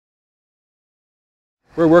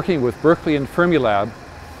We're working with Berkeley and Fermilab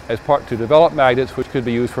to develop magnets which could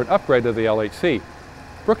be used for an upgrade of the LHC.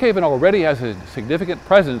 Brookhaven already has a significant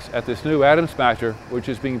presence at this new atom smasher which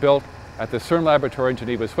is being built at the CERN laboratory in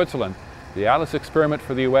Geneva, Switzerland. The ATLAS experiment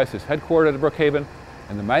for the US is headquartered at Brookhaven,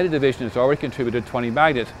 and the magnet division has already contributed 20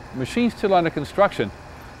 magnets. The machine's still under construction,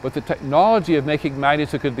 but the technology of making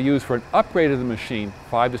magnets that could be used for an upgrade of the machine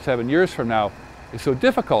 5 to 7 years from now is so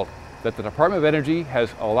difficult that the Department of Energy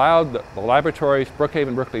has allowed the laboratories,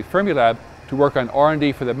 Brookhaven, Berkeley, Fermilab, to work on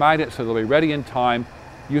R&D for the magnet so they'll be ready in time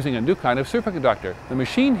using a new kind of superconductor. The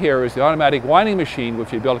machine here is the automatic winding machine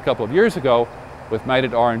which we built a couple of years ago with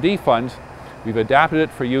magnet R&D funds. We've adapted it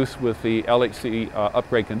for use with the LHC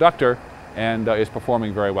upgrade conductor and is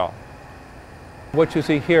performing very well. What you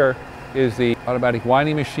see here is the automatic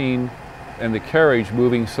winding machine and the carriage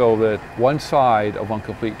moving so that one side of one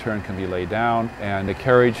complete turn can be laid down, and the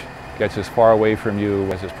carriage gets as far away from you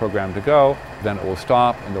as it's programmed to go. Then it will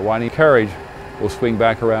stop and the winding carriage will swing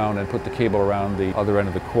back around and put the cable around the other end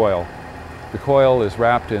of the coil. The coil is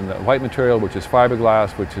wrapped in the white material, which is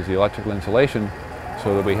fiberglass, which is the electrical insulation,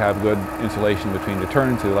 so that we have good insulation between the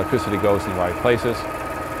turns so the electricity goes in the right places.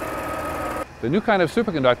 The new kind of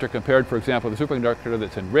superconductor, compared for example to the superconductor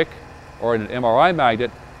that's in RIC or in an MRI magnet,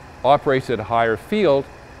 operates at a higher field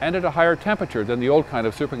and at a higher temperature than the old kind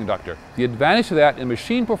of superconductor. The advantage of that in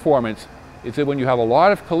machine performance is that when you have a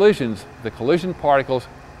lot of collisions, the collision particles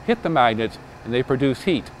hit the magnets and they produce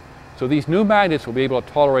heat. So these new magnets will be able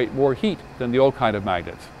to tolerate more heat than the old kind of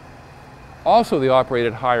magnets. Also, they operate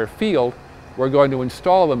at higher field. We're going to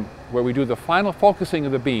install them where we do the final focusing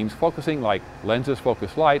of the beams, focusing like lenses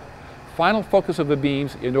focus light, final focus of the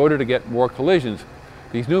beams in order to get more collisions.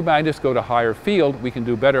 These new magnets go to higher field, we can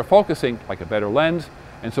do better focusing, like a better lens,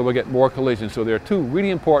 and so we'll get more collisions. So there are two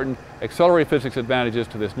really important accelerated physics advantages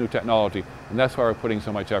to this new technology, and that's why we're putting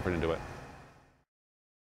so much effort into it.